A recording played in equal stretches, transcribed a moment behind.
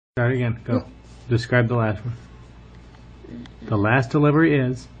Start again. Go. Describe the last one. The last delivery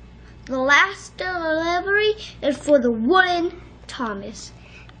is? The last delivery is for the wooden Thomas.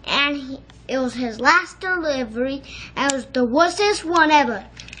 And it was his last delivery, and it was the worstest one ever.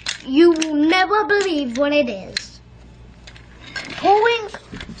 You will never believe what it is. Pulling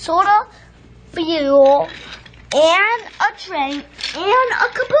soda, fuel, and a train, and a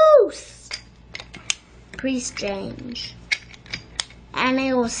caboose. Pretty strange. And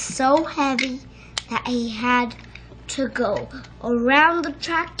it was so heavy that he had to go around the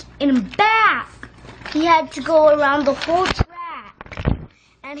track and back. He had to go around the whole track.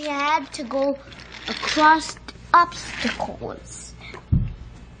 And he had to go across obstacles.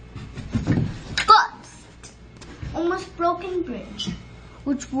 First, almost broken bridge,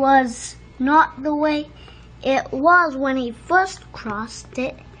 which was not the way it was when he first crossed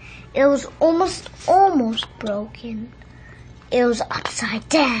it. It was almost broken. It was upside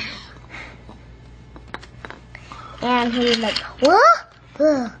down. And he was like,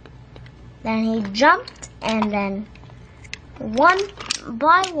 what? Then he jumped, and then one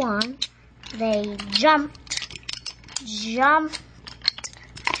by one, they jumped,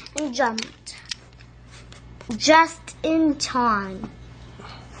 and jumped. Just in time.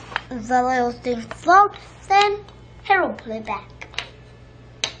 The little thing floated, then Harold put it back.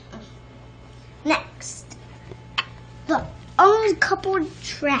 Next, the uncoupled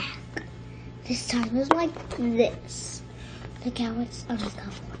track. This time was like this. Look how it's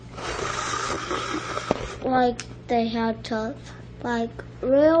uncoupled. Like they had to,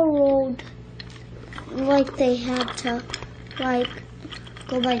 railroad. Like they had to,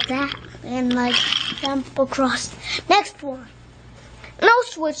 go like that and jump across. Next one. No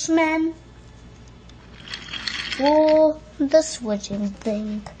switchman for the switching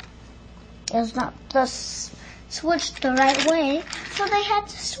thing. It was not switched the right way, so they had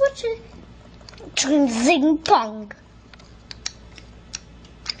to switch it. Zing pong.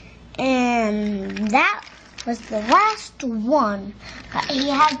 And that was the last one. He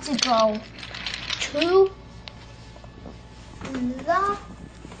had to go to the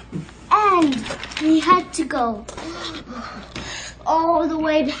end. He had to go all the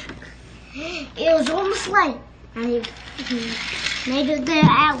way back. It was almost late, and he made it there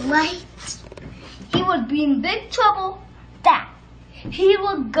at late. He would be in big trouble that he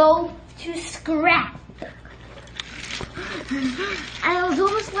would go to scrap. And it was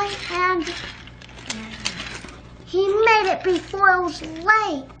almost late, and he made it before it was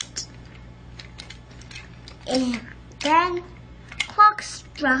late. And then clock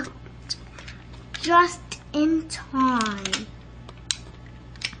struck just in time.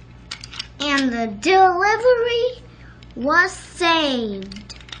 And the delivery was saved.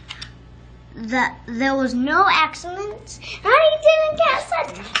 There was no accidents, and he didn't get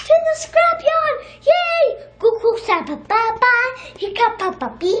sent to the scrapyard. Yay! Cuckoo saba baba, hiccup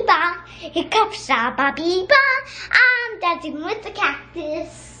papa biba, hiccup saba biba. I'm dancing with the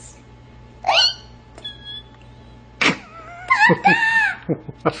cactus.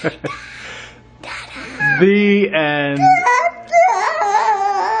 The end.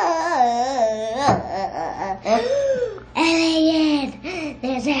 Alien!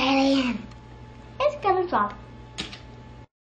 There's an alien. It's gonna drop.